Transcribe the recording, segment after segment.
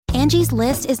Angie's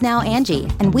List is now Angie,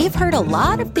 and we've heard a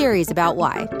lot of theories about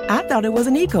why. I thought it was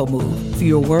an eco move.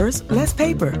 Fewer words, less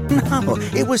paper. No,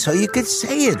 it was so you could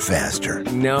say it faster.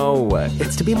 No,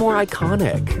 it's to be more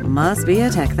iconic. Must be a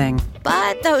tech thing.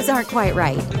 But those aren't quite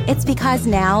right. It's because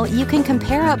now you can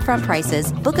compare upfront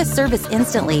prices, book a service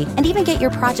instantly, and even get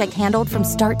your project handled from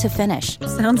start to finish.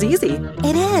 Sounds easy.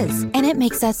 It is, and it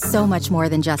makes us so much more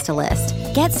than just a list.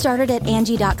 Get started at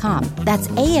Angie.com. That's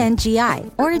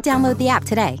ANGI, or download the app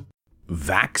today.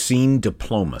 Vaccine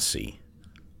Diplomacy,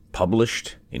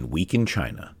 published in Week in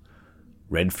China.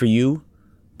 Read for you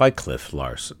by Cliff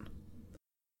Larson.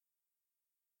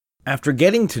 After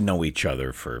getting to know each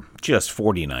other for just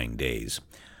 49 days,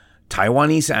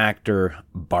 Taiwanese actor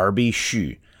Barbie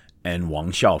Hsu and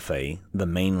Wang Xiaofei, the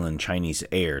mainland Chinese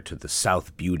heir to the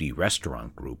South Beauty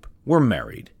restaurant group, were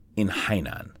married in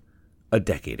Hainan a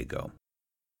decade ago.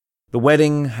 The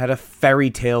wedding had a fairy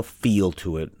tale feel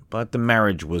to it, but the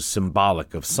marriage was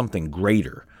symbolic of something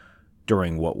greater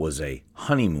during what was a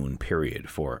honeymoon period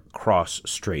for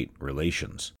cross-strait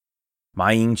relations. Ma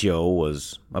Ying-jeou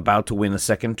was about to win a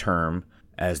second term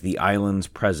as the island's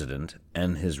president,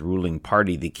 and his ruling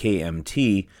party, the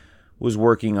KMT, was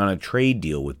working on a trade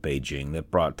deal with Beijing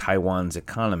that brought Taiwan's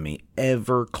economy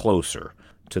ever closer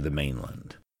to the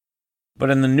mainland. But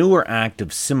in the newer act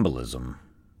of symbolism,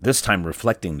 this time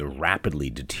reflecting the rapidly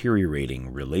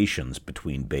deteriorating relations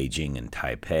between Beijing and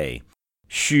Taipei,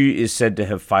 Hsu is said to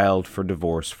have filed for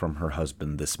divorce from her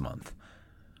husband this month.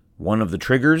 One of the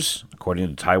triggers, according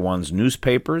to Taiwan's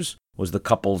newspapers, was the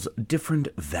couple's different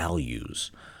values,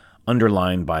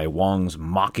 underlined by Wang's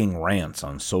mocking rants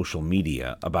on social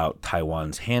media about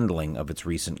Taiwan's handling of its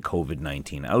recent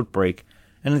COVID-19 outbreak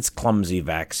and its clumsy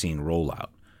vaccine rollout.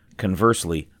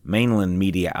 Conversely, mainland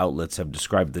media outlets have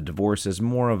described the divorce as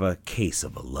more of a case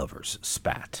of a lover's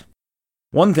spat.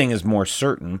 One thing is more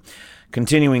certain: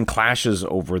 continuing clashes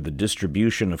over the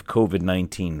distribution of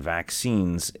COVID-19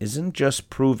 vaccines isn't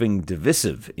just proving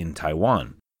divisive in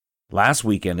Taiwan. Last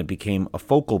weekend, it became a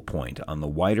focal point on the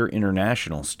wider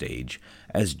international stage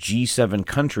as G7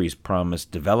 countries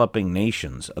promised developing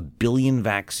nations 1 billion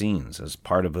vaccines as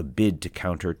part of a bid to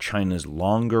counter China's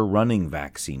longer-running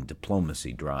vaccine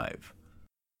diplomacy drive.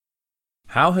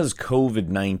 How has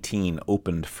COVID-19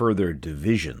 opened further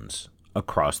divisions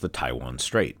across the Taiwan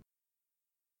Strait?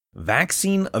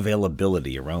 Vaccine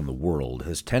availability around the world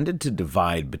has tended to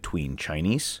divide between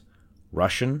Chinese,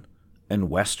 Russian, and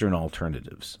Western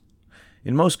alternatives.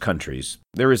 In most countries,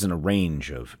 there isn't a range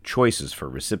of choices for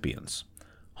recipients.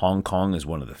 Hong Kong is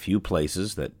one of the few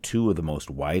places that two of the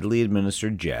most widely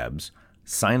administered jabs,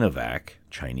 Sinovac,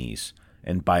 Chinese,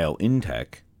 and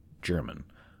BioNTech, German,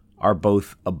 are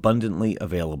both abundantly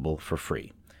available for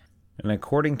free. And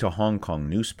according to Hong Kong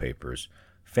newspapers,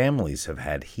 families have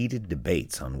had heated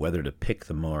debates on whether to pick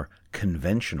the more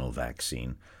conventional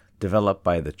vaccine developed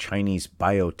by the Chinese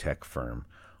biotech firm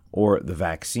or the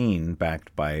vaccine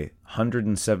backed by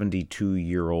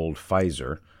 172-year-old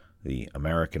Pfizer, the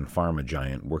American pharma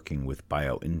giant working with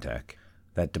BioNTech,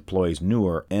 that deploys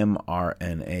newer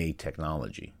mRNA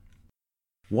technology.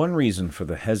 One reason for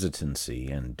the hesitancy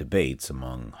and debates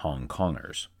among Hong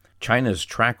Kongers: China's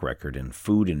track record in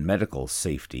food and medical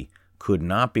safety could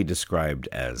not be described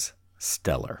as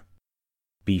stellar.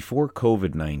 Before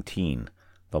COVID-19,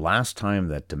 the last time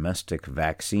that domestic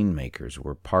vaccine makers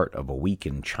were part of a Week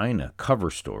in China cover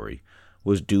story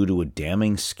was due to a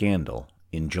damning scandal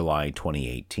in July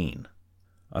 2018.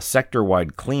 A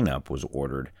sector-wide cleanup was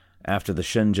ordered after the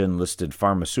Shenzhen-listed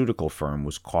pharmaceutical firm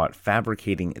was caught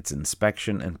fabricating its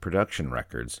inspection and production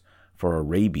records for a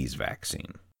rabies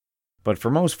vaccine. But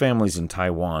for most families in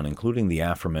Taiwan, including the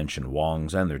aforementioned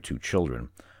Wangs and their 2 children,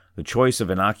 the choice of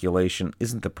inoculation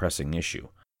isn't the pressing issue.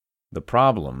 The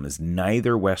problem is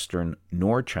neither Western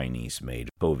nor Chinese-made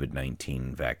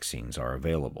COVID-19 vaccines are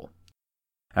available.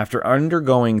 After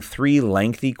undergoing 3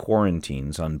 lengthy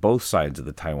quarantines on both sides of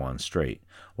the Taiwan Strait,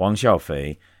 Wang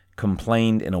Xiaofei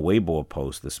complained in a Weibo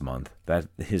post this month that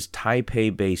his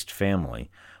Taipei-based family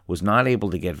was not able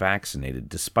to get vaccinated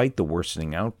despite the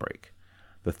worsening outbreak.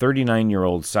 The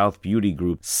 39-year-old South Beauty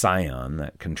group Scion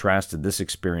that contrasted this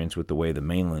experience with the way the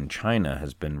mainland China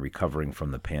has been recovering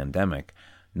from the pandemic,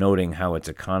 noting how its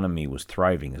economy was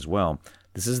thriving as well.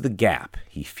 This is the gap,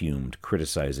 he fumed,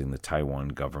 criticizing the Taiwan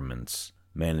government's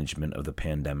management of the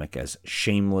pandemic as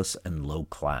shameless and low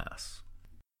class.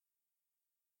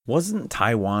 Wasn't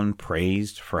Taiwan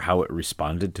praised for how it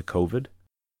responded to COVID?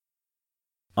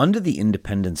 Under the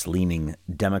independence-leaning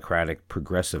Democratic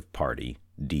Progressive Party,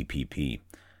 DPP,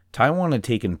 Taiwan had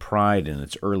taken pride in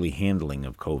its early handling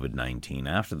of COVID-19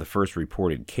 after the first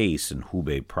reported case in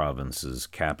Hubei province's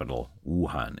capital,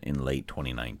 Wuhan, in late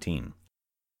 2019.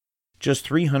 Just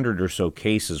 300 or so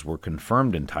cases were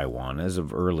confirmed in Taiwan as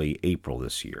of early April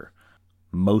this year,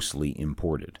 mostly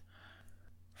imported.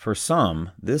 For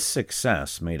some, this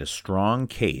success made a strong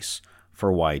case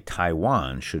for why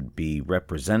Taiwan should be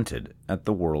represented at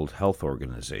the World Health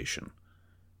Organization.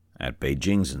 At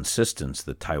Beijing's insistence,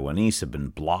 the Taiwanese have been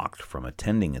blocked from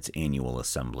attending its annual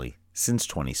assembly since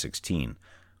 2016,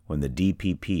 when the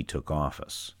DPP took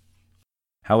office.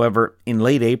 However, in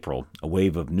late April, a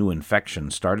wave of new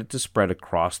infections started to spread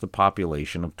across the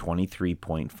population of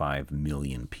 23.5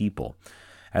 million people.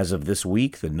 As of this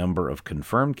week, the number of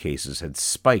confirmed cases had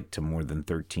spiked to more than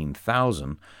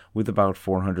 13,000, with about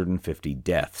 450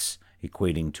 deaths,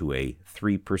 equating to a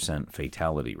 3%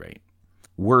 fatality rate.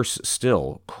 Worse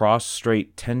still,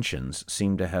 cross-strait tensions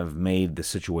seem to have made the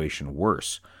situation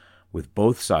worse, with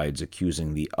both sides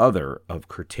accusing the other of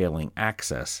curtailing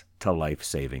access to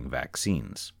life-saving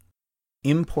vaccines.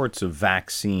 Imports of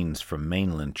vaccines from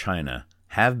mainland China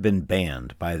have been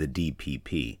banned by the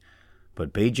DPP,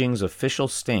 but Beijing's official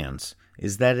stance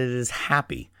is that it is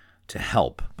happy to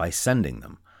help by sending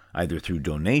them, either through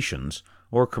donations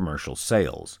or commercial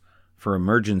sales, for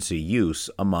emergency use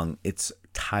among its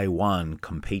Taiwan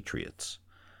compatriots.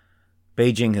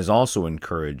 Beijing has also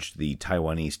encouraged the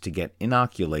Taiwanese to get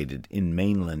inoculated in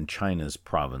mainland China's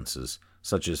provinces,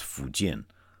 such as Fujian,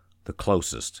 the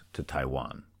closest to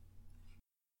Taiwan.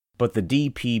 But the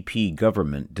DPP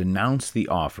government denounced the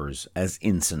offers as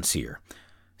insincere,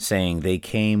 saying they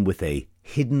came with a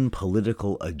hidden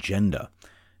political agenda,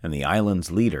 and the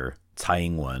island's leader, Tsai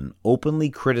Ing-wen, openly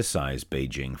criticized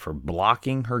Beijing for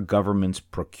blocking her government's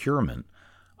procurement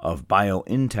of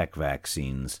BioNTech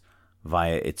vaccines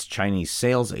via its Chinese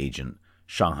sales agent,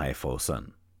 Shanghai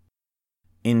Fosun.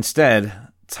 Instead,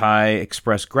 Tsai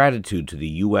expressed gratitude to the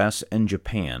U.S. and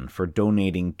Japan for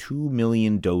donating 2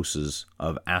 million doses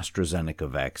of AstraZeneca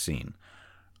vaccine.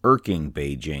 Irking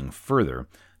Beijing further,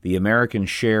 the American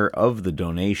share of the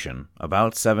donation,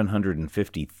 about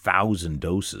 750,000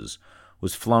 doses,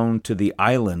 was flown to the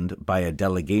island by a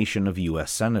delegation of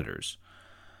U.S. senators.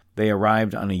 They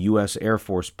arrived on a U.S. Air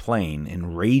Force plane,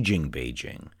 enraging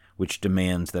Beijing, which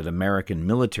demands that American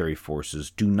military forces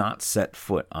do not set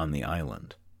foot on the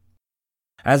island.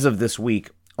 As of this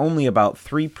week, only about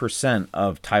 3%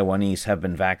 of Taiwanese have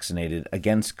been vaccinated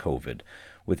against COVID,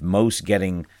 with most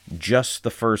getting just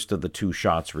the first of the 2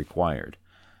 shots required.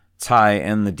 Tsai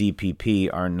and the DPP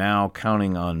are now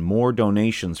counting on more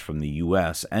donations from the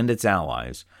U.S. and its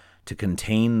allies to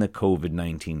contain the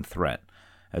COVID-19 threat,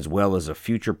 as well as a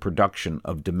future production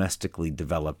of domestically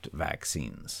developed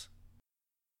vaccines.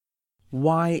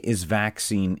 Why is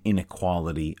vaccine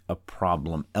inequality a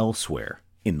problem elsewhere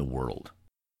in the world?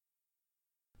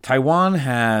 Taiwan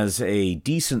has a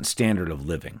decent standard of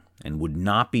living and would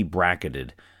not be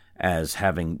bracketed as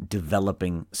having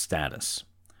developing status.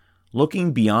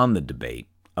 Looking beyond the debate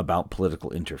about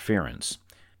political interference,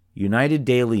 United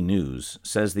Daily News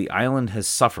says the island has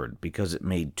suffered because it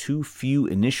made too few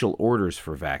initial orders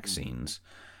for vaccines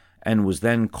and was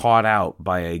then caught out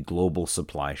by a global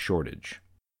supply shortage.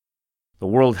 The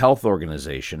World Health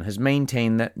Organization has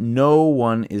maintained that no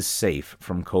one is safe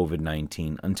from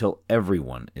COVID-19 until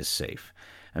everyone is safe,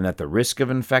 and that the risk of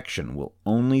infection will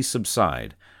only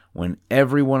subside when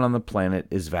everyone on the planet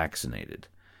is vaccinated.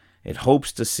 It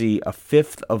hopes to see a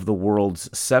fifth of the world's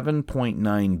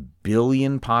 7.9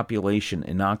 billion population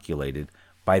inoculated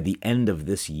by the end of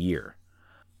this year.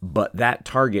 But that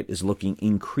target is looking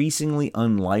increasingly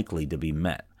unlikely to be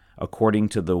met, according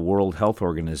to the World Health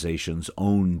Organization's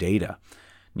own data.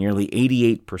 Nearly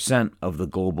 88% of the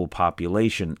global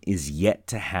population is yet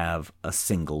to have a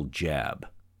single jab.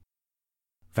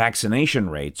 Vaccination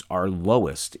rates are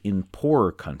lowest in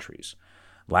poorer countries.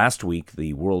 Last week,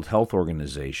 the World Health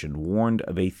Organization warned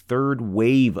of a third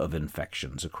wave of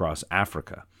infections across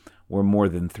Africa, where more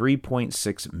than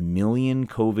 3.6 million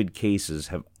COVID cases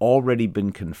have already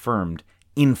been confirmed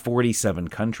in 47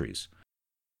 countries.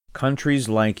 Countries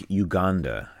like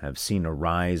Uganda have seen a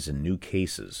rise in new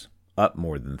cases, up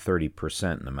more than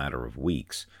 30% in a matter of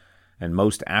weeks, and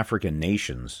most African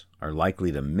nations are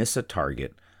likely to miss a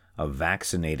target of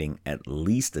vaccinating at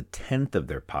least a tenth of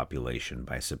their population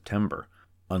by September,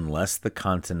 unless the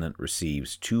continent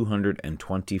receives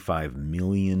 225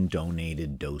 million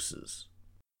donated doses.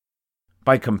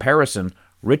 By comparison,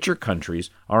 richer countries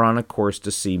are on a course to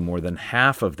see more than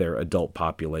half of their adult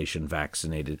population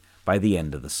vaccinated by the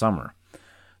end of the summer.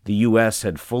 The U.S.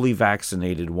 had fully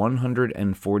vaccinated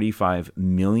 145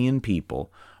 million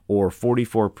people, or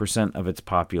 44% of its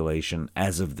population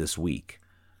as of this week.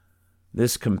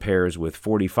 This compares with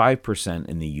 45%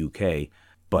 in the UK,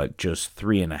 but just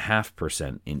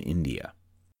 3.5% in India.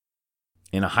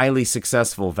 In a highly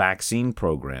successful vaccine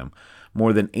program,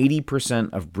 more than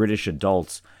 80% of British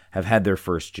adults have had their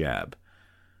first jab.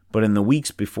 But in the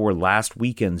weeks before last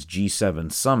weekend's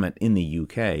G7 summit in the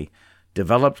UK,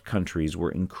 developed countries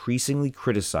were increasingly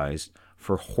criticized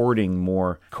for hoarding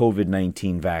more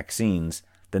COVID-19 vaccines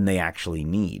than they actually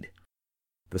need.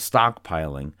 The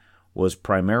stockpiling was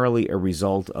primarily a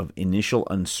result of initial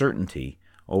uncertainty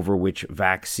over which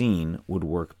vaccine would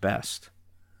work best.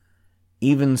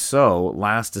 Even so,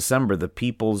 last December, the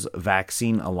People's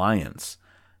Vaccine Alliance,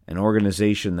 an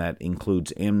organization that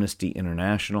includes Amnesty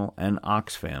International and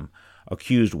Oxfam,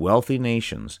 accused wealthy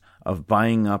nations of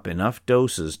buying up enough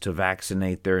doses to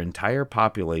vaccinate their entire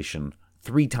population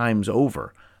 3 times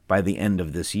over by the end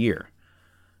of this year.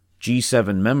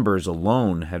 G7 members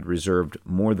alone had reserved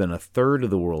more than a third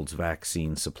of the world's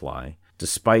vaccine supply,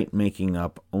 despite making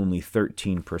up only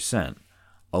 13%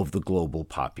 of the global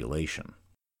population.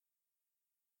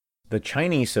 The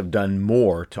Chinese have done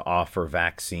more to offer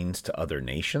vaccines to other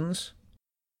nations.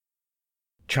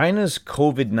 China's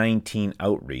COVID-19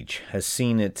 outreach has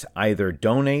seen it either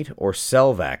donate or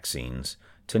sell vaccines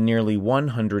to nearly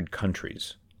 100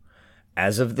 countries.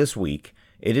 As of this week,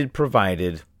 it had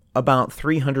provided about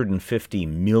 350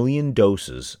 million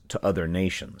doses to other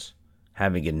nations,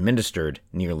 having administered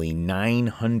nearly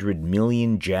 900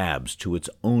 million jabs to its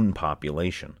own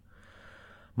population.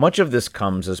 Much of this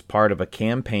comes as part of a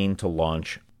campaign to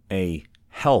launch a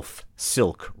health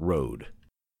Silk Road,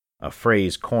 a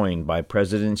phrase coined by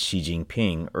President Xi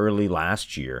Jinping early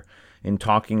last year in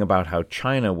talking about how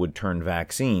China would turn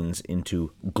vaccines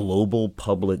into global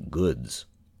public goods.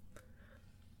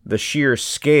 The sheer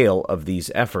scale of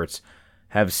these efforts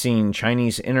have seen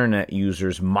Chinese internet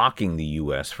users mocking the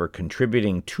U.S. for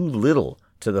contributing too little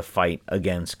to the fight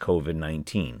against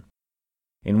COVID-19.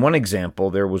 In one example,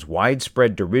 there was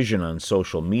widespread derision on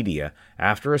social media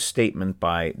after a statement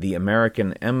by the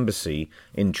American Embassy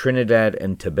in Trinidad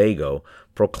and Tobago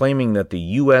proclaiming that the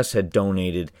U.S. had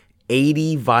donated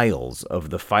 80 vials of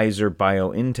the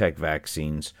Pfizer-BioNTech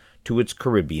vaccines to its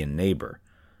Caribbean neighbor.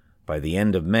 By the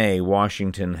end of May,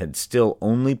 Washington had still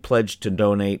only pledged to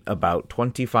donate about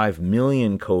 25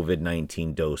 million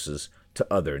COVID-19 doses to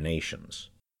other nations.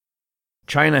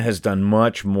 China has done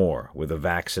much more with a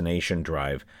vaccination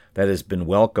drive that has been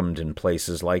welcomed in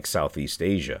places like Southeast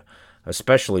Asia,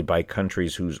 especially by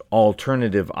countries whose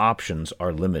alternative options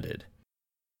are limited.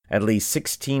 At least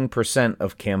 16%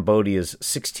 of Cambodia's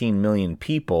 16 million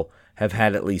people have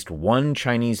had at least one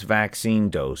Chinese vaccine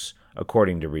dose,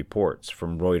 according to reports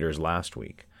from Reuters last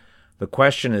week. The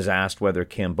question is asked whether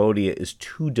Cambodia is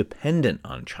too dependent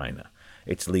on China,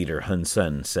 its leader Hun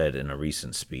Sen said in a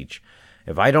recent speech.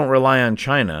 If I don't rely on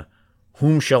China,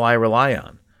 whom shall I rely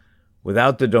on?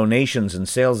 Without the donations and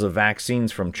sales of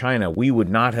vaccines from China, we would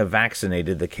not have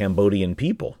vaccinated the Cambodian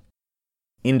people.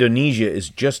 Indonesia is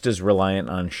just as reliant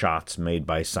on shots made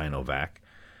by Sinovac,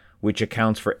 which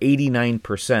accounts for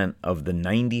 89% of the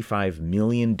 95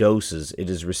 million doses it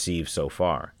has received so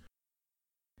far.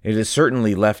 It has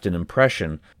certainly left an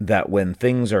impression that when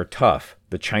things are tough,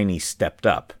 the Chinese stepped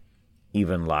up.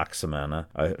 Ivan Laksamana,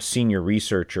 a senior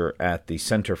researcher at the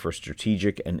Center for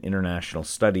Strategic and International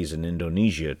Studies in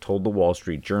Indonesia, told the Wall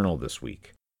Street Journal this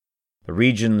week. The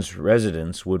region's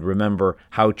residents would remember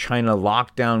how China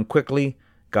locked down quickly,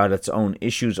 got its own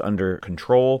issues under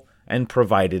control, and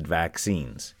provided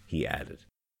vaccines, he added.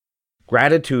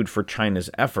 Gratitude for China's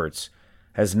efforts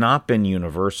has not been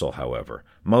universal, however,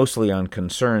 mostly on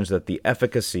concerns that the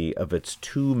efficacy of its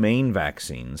 2 main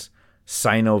vaccines,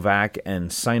 Sinovac and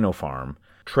Sinopharm,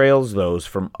 trails those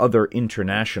from other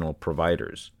international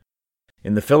providers.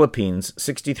 In the Philippines,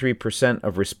 63%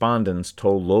 of respondents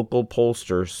told local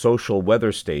pollster Social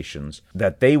Weather stations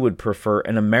that they would prefer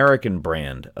an American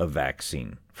brand of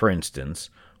vaccine, for instance,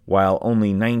 while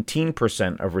only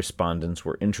 19% of respondents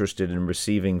were interested in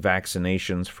receiving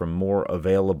vaccinations from more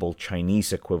available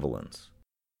Chinese equivalents.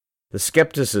 The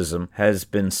skepticism has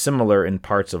been similar in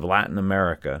parts of Latin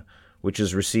America, which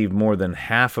has received more than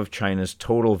half of China's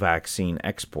total vaccine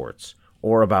exports,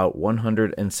 or about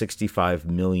 165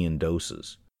 million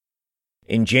doses.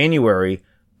 In January,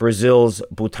 Brazil's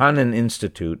Butantan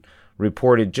Institute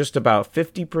reported just about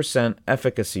 50%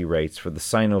 efficacy rates for the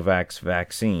Sinovac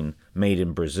vaccine made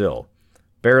in Brazil,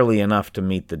 barely enough to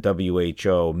meet the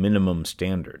WHO minimum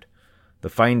standard. The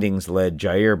findings led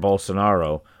Jair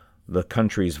Bolsonaro, the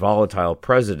country's volatile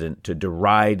president, to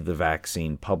deride the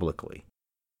vaccine publicly.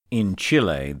 In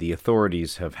Chile, the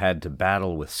authorities have had to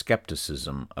battle with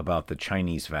skepticism about the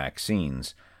Chinese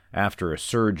vaccines after a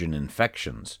surge in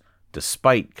infections,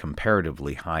 despite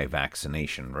comparatively high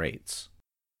vaccination rates.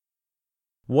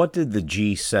 What did the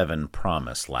G7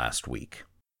 promise last week?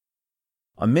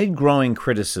 Amid growing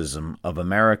criticism of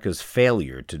America's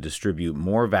failure to distribute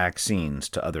more vaccines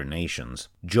to other nations,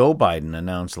 Joe Biden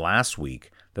announced last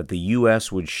week that the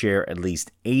U.S. would share at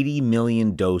least 80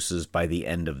 million doses by the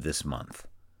end of this month.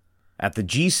 At the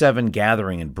G7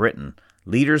 gathering in Britain,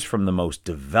 leaders from the most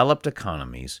developed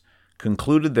economies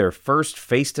concluded their first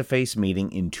face-to-face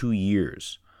meeting in 2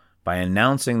 years by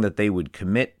announcing that they would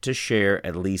commit to share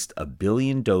at least 1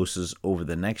 billion doses over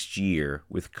the next year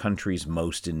with countries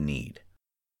most in need.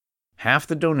 Half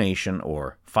the donation,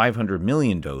 or 500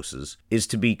 million doses, is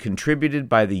to be contributed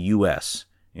by the U.S.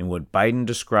 in what Biden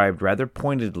described rather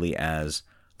pointedly as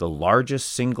the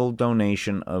largest single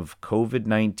donation of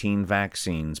COVID-19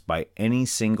 vaccines by any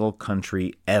single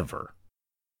country ever.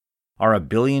 Are 1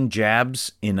 billion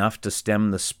jabs enough to stem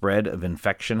the spread of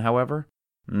infection, however?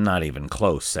 Not even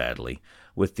close, sadly,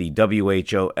 with the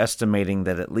WHO estimating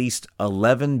that at least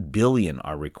 11 billion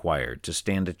are required to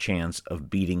stand a chance of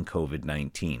beating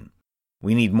COVID-19.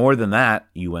 We need more than that,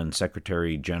 UN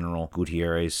Secretary General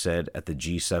Guterres said at the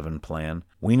G7 plan.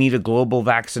 We need a global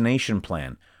vaccination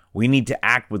plan. We need to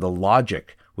act with a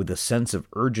logic, with a sense of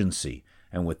urgency,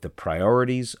 and with the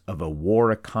priorities of a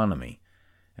war economy.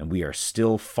 And we are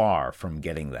still far from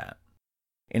getting that.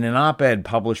 In an op-ed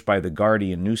published by The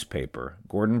Guardian newspaper,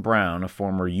 Gordon Brown, a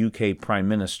former UK Prime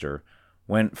Minister,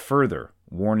 went further,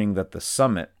 warning that the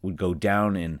summit would go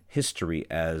down in history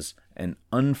as an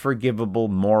unforgivable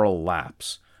moral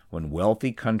lapse when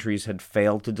wealthy countries had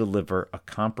failed to deliver a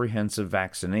comprehensive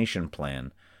vaccination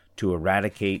plan to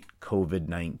eradicate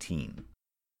COVID-19.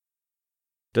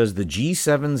 Does the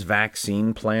G7's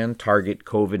vaccine plan target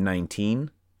COVID-19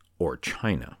 or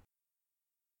China?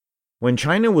 When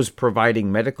China was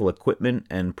providing medical equipment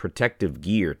and protective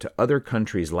gear to other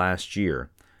countries last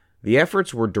year, the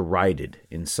efforts were derided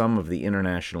in some of the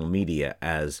international media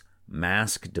as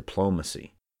mask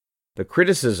diplomacy. The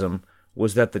criticism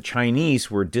was that the Chinese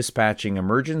were dispatching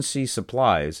emergency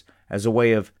supplies as a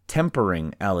way of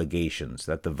tempering allegations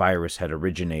that the virus had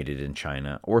originated in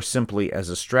China, or simply as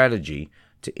a strategy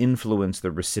to influence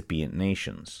the recipient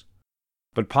nations.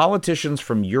 But politicians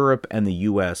from Europe and the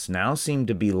U.S. now seem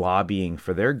to be lobbying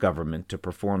for their government to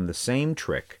perform the same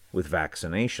trick with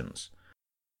vaccinations.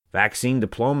 Vaccine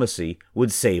diplomacy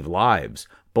would save lives,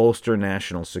 bolster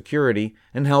national security,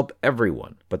 and help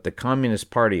everyone but the Communist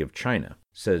Party of China,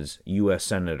 says U.S.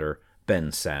 Senator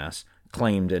Ben Sasse,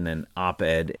 claimed in an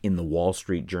op-ed in the Wall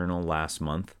Street Journal last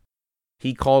month.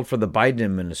 He called for the Biden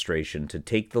administration to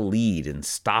take the lead in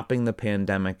stopping the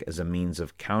pandemic as a means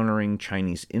of countering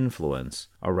Chinese influence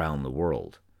around the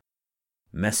world.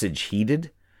 Message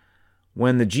heeded?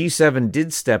 When the G7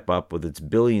 did step up with its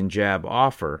billion jab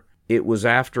offer, it was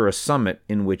after a summit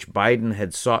in which Biden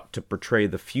had sought to portray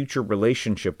the future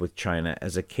relationship with China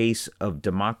as a case of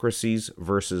democracies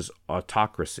versus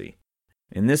autocracy.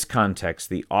 In this context,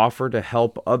 the offer to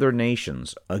help other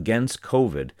nations against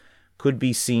COVID could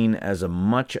be seen as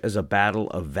much as a battle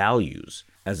of values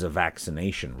as a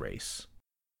vaccination race.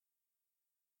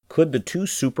 Could the two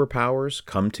superpowers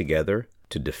come together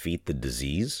to defeat the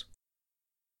disease?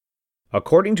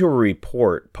 According to a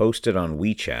report posted on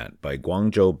WeChat by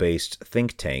Guangzhou-based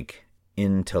think tank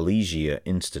Intelligia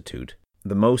Institute,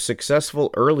 the most successful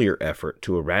earlier effort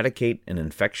to eradicate an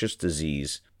infectious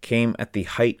disease came at the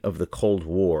height of the Cold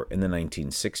War in the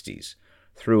 1960s,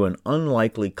 through an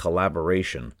unlikely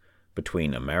collaboration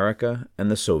between America and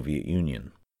the Soviet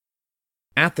Union.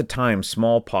 At the time,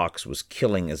 smallpox was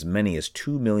killing as many as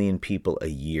 2 million people a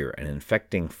year and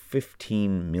infecting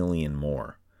 15 million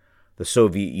more. The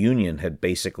Soviet Union had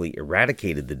basically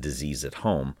eradicated the disease at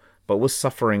home, but was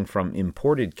suffering from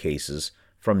imported cases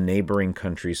from neighboring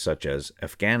countries such as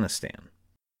Afghanistan.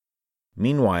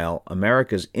 Meanwhile,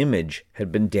 America's image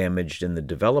had been damaged in the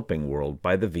developing world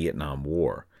by the Vietnam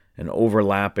War, and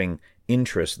overlapping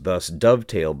interests thus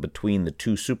dovetailed between the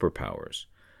two superpowers.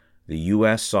 The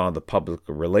U.S. saw the public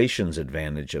relations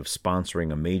advantage of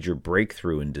sponsoring a major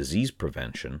breakthrough in disease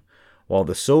prevention, while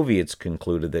the Soviets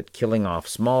concluded that killing off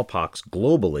smallpox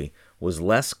globally was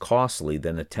less costly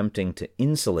than attempting to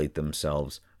insulate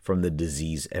themselves from the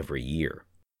disease every year.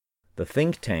 The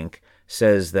think tank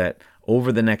says that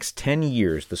over the next 10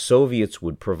 years, the Soviets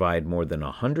would provide more than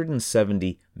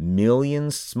 170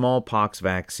 million smallpox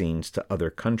vaccines to other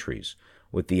countries,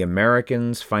 with the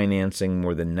Americans financing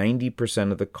more than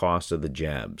 90% of the cost of the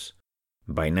jabs.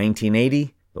 By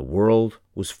 1980, the world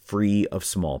was free of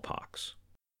smallpox.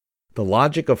 The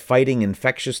logic of fighting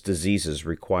infectious diseases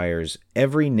requires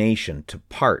every nation to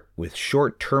part with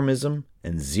short-termism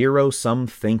and zero-sum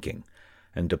thinking,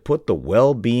 and to put the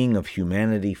well-being of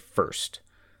humanity first.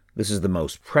 This is the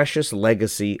most precious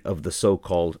legacy of the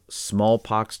so-called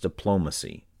smallpox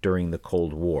diplomacy during the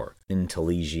Cold War,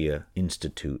 Intelligea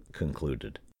Institute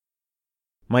concluded.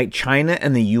 Might China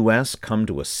and the U.S. come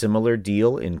to a similar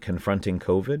deal in confronting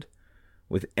COVID?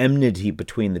 With enmity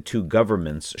between the two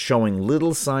governments showing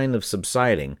little sign of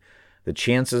subsiding, the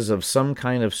chances of some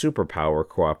kind of superpower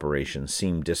cooperation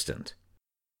seem distant.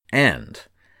 And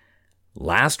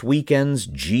last weekend's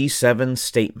G7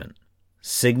 statement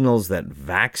signals that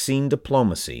vaccine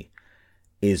diplomacy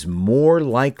is more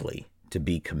likely to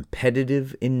be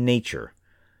competitive in nature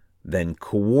than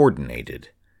coordinated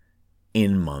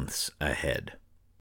in months ahead.